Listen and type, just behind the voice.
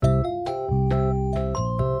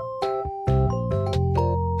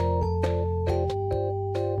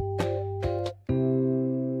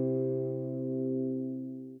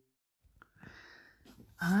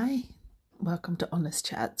Wellness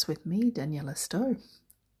Chats with me, Daniela Stowe.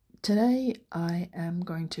 Today I am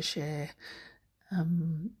going to share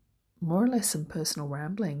more or less some personal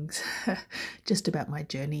ramblings just about my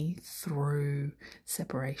journey through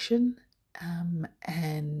separation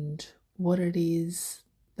and what it is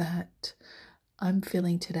that I'm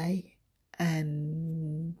feeling today,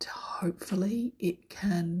 and hopefully it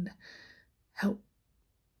can help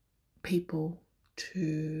people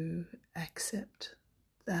to accept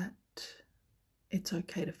that it's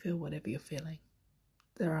okay to feel whatever you're feeling.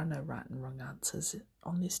 There are no right and wrong answers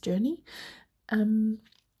on this journey. And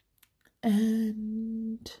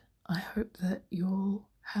I hope that you'll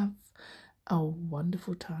have a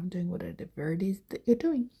wonderful time doing whatever it is that you're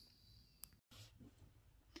doing.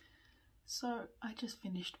 So I just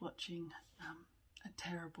finished watching a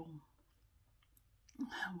terrible,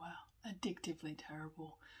 addictively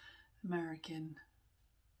terrible American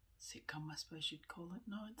sitcom, I suppose you'd call it.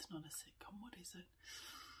 No, it's not a sitcom. What is it?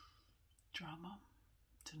 Drama?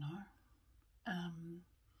 Dunno.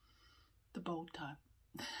 The Bold Type.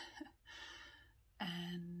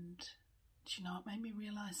 And do you know, it made me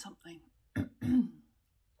realise something.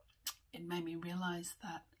 It made me realise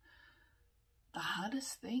that the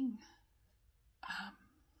hardest thing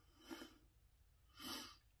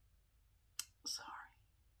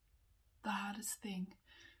the hardest thing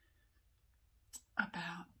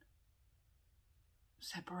about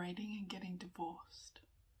separating and getting divorced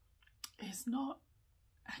is not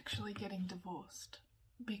actually getting divorced,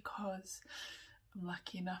 because I'm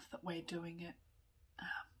lucky enough that we're doing it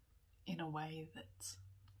in a way that's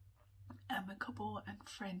amicable and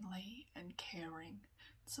friendly and caring,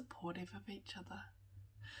 supportive of each other.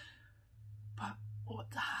 But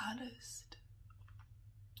what's hardest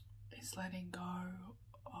is letting go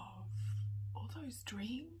of all those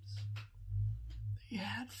dreams that you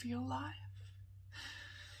had for your life,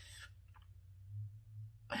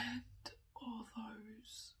 and all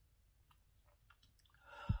those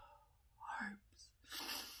hopes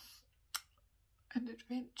and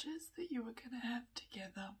adventures that you were going to have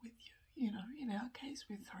together with you know, in our case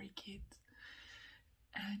with 3 kids.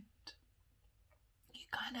 And you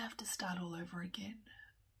kind of have to start all over again.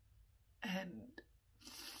 And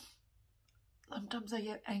sometimes I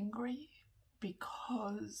get angry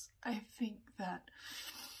because I think that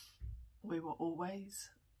we were always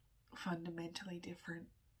fundamentally different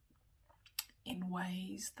in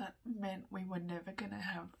ways that meant we were never going to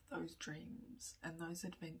have those dreams and those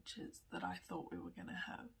adventures that I thought we were going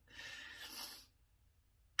to have.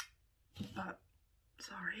 But,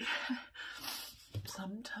 sorry,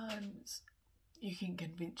 sometimes you can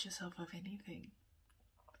convince yourself of anything.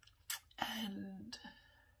 And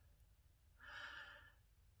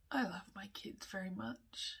I love my kids very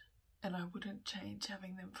much, and I wouldn't change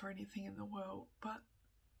having them for anything in the world, but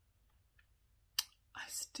I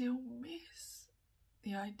still miss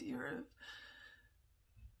the idea of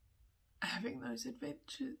having those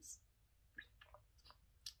adventures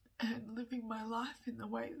and living my life in the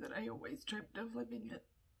way that I always dreamt of living it.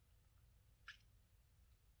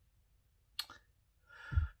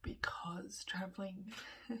 Because travelling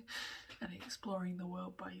and exploring the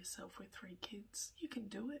world by yourself with 3 kids, you can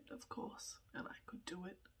do it, of course, and I could do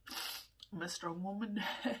it. I'm a strong woman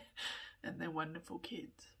and they're wonderful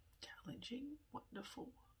kids. Challenging, wonderful,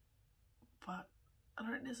 but I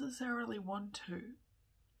don't necessarily want to.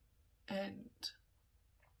 And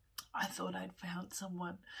I thought I'd found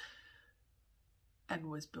someone and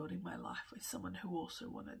was building my life with someone who also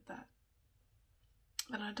wanted that.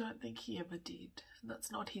 And I don't think he ever did. And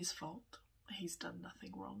that's not his fault. He's done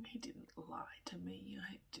nothing wrong. He didn't lie to me.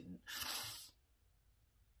 I didn't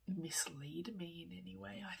mislead me in any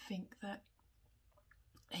way. I think that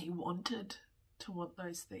he wanted to want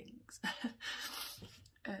those things.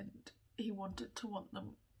 And he wanted to want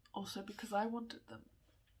them also because I wanted them.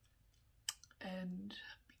 And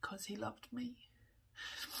because he loved me.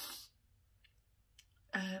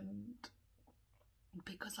 And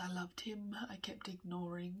because I loved him, I kept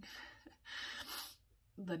ignoring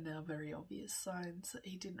the now very obvious signs that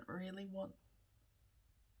he didn't really want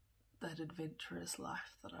that adventurous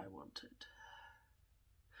life that I wanted.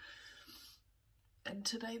 And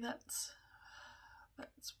today that's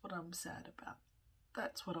what I'm sad about.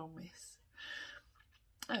 That's what I'll miss.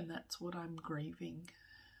 And that's what I'm grieving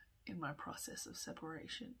in my process of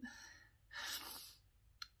separation.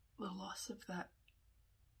 The loss of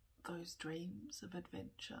those dreams of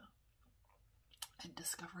adventure and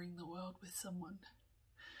discovering the world with someone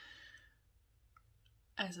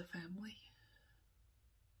as a family.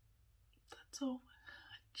 That's all.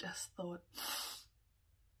 I just thought,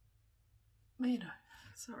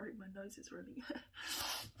 sorry, my nose is running.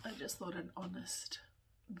 I just thought an honest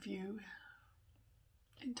view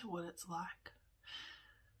into what it's like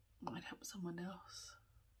might help someone else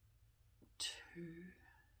to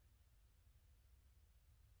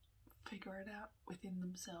figure it out within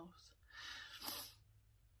themselves.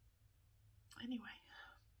 Anyway,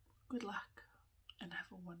 good luck and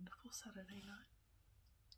have a wonderful Saturday night.